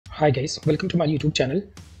Hi guys, welcome to my YouTube channel.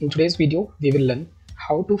 In today's video, we will learn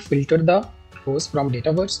how to filter the rows from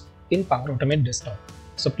Dataverse in Power Automate Desktop.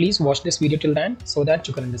 So please watch this video till the end so that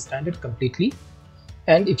you can understand it completely.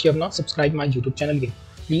 And if you have not subscribed my YouTube channel yet,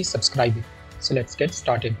 please subscribe it. So let's get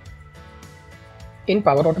started. In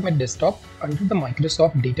Power Automate Desktop, under the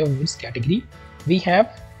Microsoft Dataverse category, we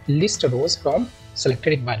have list rows from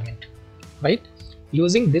selected environment, right?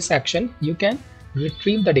 Using this action, you can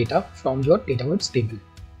retrieve the data from your Dataverse table.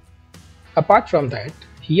 Apart from that,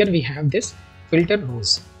 here we have this filter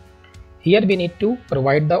rows. Here we need to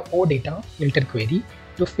provide the OData filter query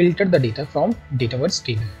to filter the data from Dataverse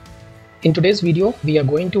table. In today's video, we are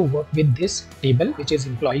going to work with this table, which is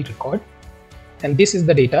employee record, and this is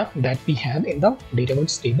the data that we have in the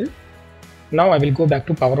Dataverse table. Now I will go back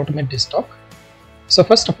to Power Automate Desktop. So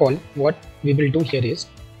first of all, what we will do here is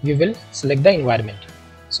we will select the environment.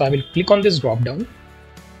 So I will click on this drop down.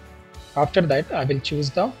 After that, I will choose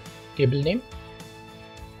the table name.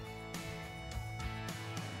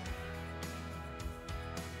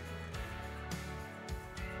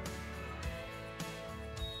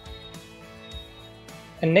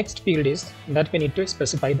 And next field is that we need to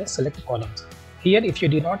specify the select columns. Here, if you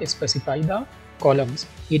do not specify the columns,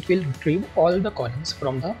 it will retrieve all the columns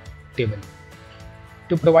from the table.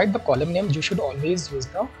 To provide the column name, you should always use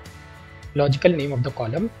the logical name of the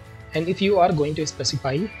column. And if you are going to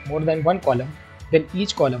specify more than one column, then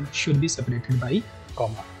each column should be separated by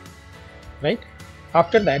comma, right?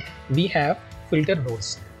 After that, we have filter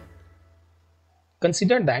rows.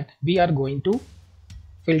 Consider that we are going to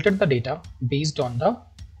filter the data based on the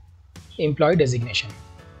employee designation,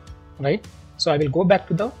 right? So I will go back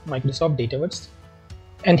to the Microsoft Dataverse,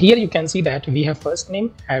 and here you can see that we have first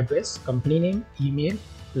name, address, company name, email,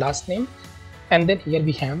 last name, and then here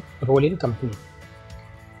we have role in company.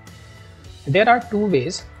 There are two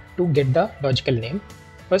ways to get the logical name.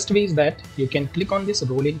 First way is that you can click on this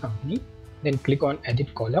role in company, then click on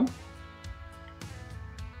edit column,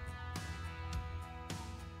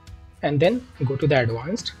 and then go to the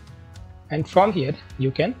advanced, and from here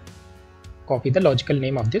you can copy the logical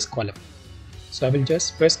name of this column. So I will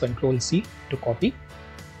just press Ctrl C to copy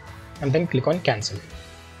and then click on cancel.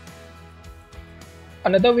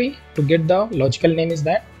 Another way to get the logical name is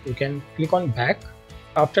that you can click on back.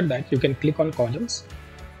 After that, you can click on columns,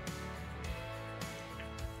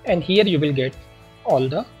 and here you will get all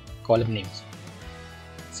the column names.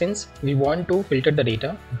 Since we want to filter the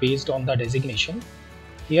data based on the designation,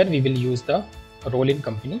 here we will use the role in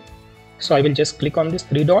company. So I will just click on this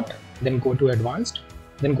three dot, then go to advanced,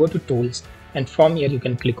 then go to tools, and from here you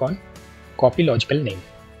can click on copy logical name,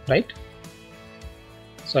 right?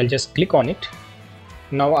 So I'll just click on it.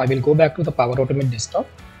 Now I will go back to the Power Automate Desktop,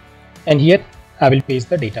 and here I will paste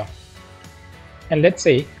the data. And let's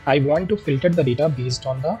say I want to filter the data based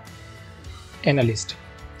on the analyst.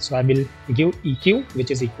 So I will give EQ,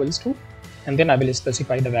 which is equals to, and then I will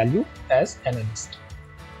specify the value as analyst.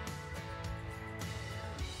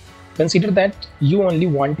 Consider that you only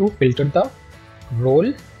want to filter the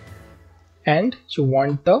role and you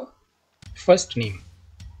want the first name.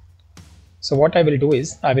 So what I will do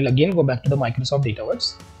is I will again go back to the Microsoft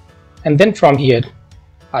Dataverse, and then from here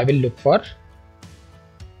I will look for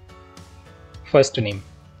first name.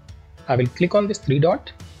 I will click on this three dot,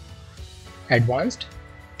 advanced,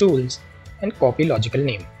 tools, and copy logical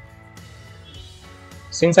name.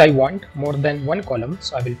 Since I want more than one column,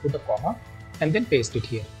 so I will put a comma and then paste it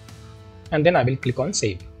here, and then I will click on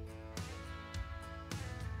save.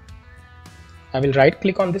 I will right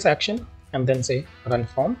click on this action and then say run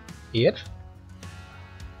form here.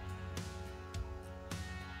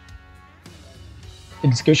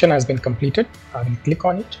 Execution has been completed. I will click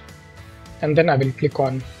on it, and then I will click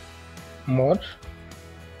on more.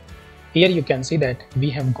 Here you can see that we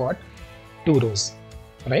have got two rows,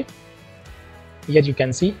 right? Here you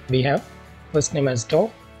can see we have first name as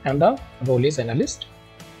Doe and the role is analyst,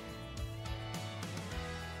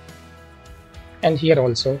 and here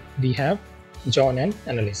also we have John and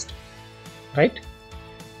analyst, right?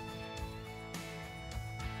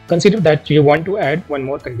 Consider that you want to add one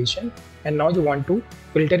more condition, and now you want to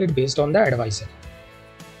filter it based on the advisor,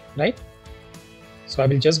 right? So I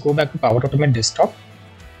will just go back to Power Automate Desktop.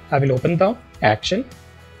 I will open the action,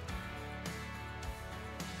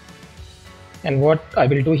 and what I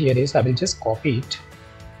will do here is I will just copy it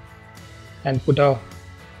and put a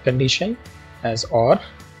condition as or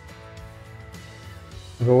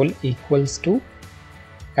role equals to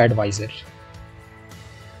advisor.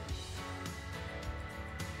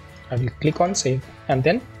 I will click on save and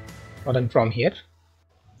then run from here.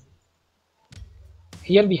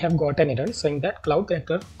 Here we have got an error saying that cloud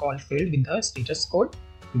connector call failed with the status code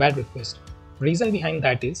bad request. Reason behind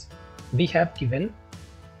that is we have given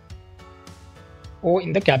O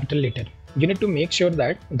in the capital letter. You need to make sure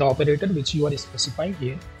that the operator which you are specifying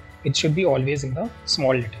here, it should be always in the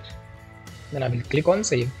small letter. Then I will click on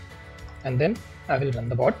save and then I will run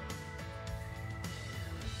the bot.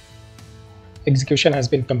 Execution has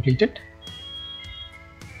been completed.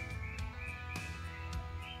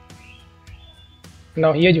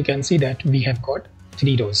 Now here you can see that we have got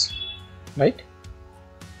 3 rows, right?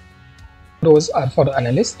 Rows are for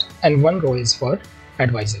analyst and 1 row is for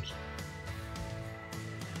advisor.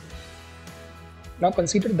 Now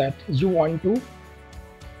consider that you want to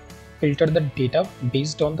filter the data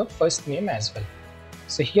based on the first name as well.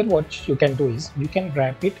 So here what you can do is you can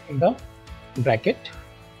wrap it in the bracket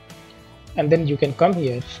and then you can come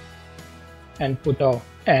here and put a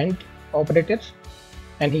AND operator,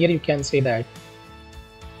 and here you can say that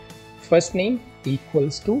first name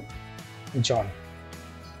equals to John,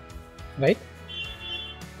 right?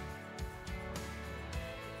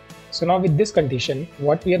 So now with this condition,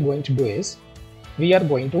 what we are going to do is we are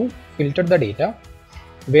going to filter the data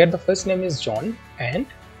where the first name is John and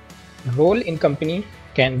role in company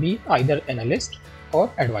can be either analyst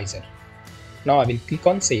or advisor. Now I will click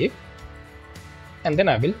on save and then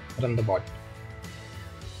I will run the bot.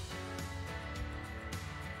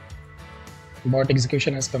 Bot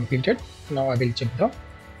execution has completed. Now I will check the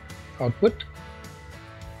output.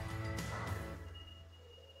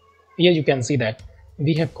 Here you can see that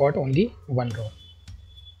we have got only 1 row,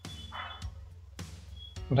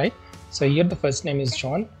 right? So here the first name is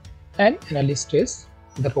John and analyst is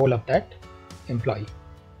the role of that employee.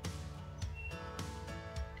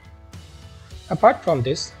 Apart from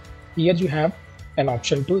this, here you have an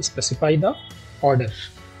option to specify the order.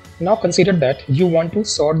 Now consider that you want to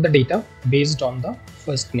sort the data based on the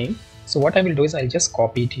first name. So what I will do is I'll just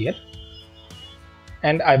copy it here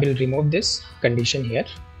and I will remove this condition here,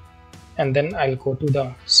 and then I'll go to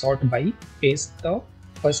the sort by, paste the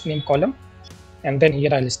first name column, and then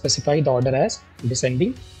here I'll specify the order as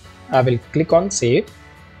descending. I will click on save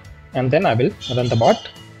and then I will run the bot.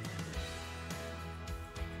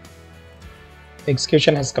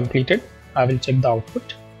 Execution has completed. I will check the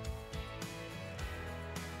output.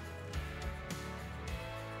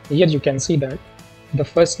 Here you can see that the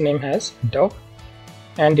first name has Doug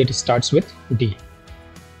and it starts with D,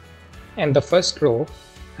 and the first row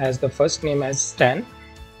has the first name as Stan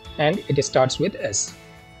and it starts with S,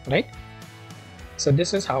 right? So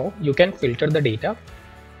this is how you can filter the data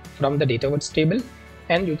from the Dataverse table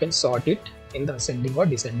and you can sort it in the ascending or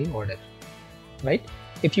descending order, right?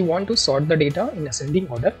 If you want to sort the data in ascending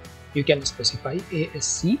order, you can specify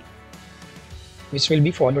ASC, which will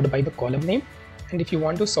be followed by the column name, and if you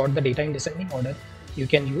want to sort the data in descending order, you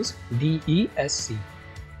can use DESC,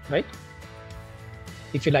 right?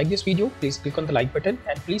 If you like this video, please click on the like button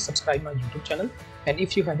and please subscribe my YouTube channel, and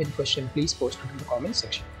if you have any question, please post it in the comment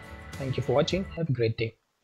section. Thank you for watching. Have a great day.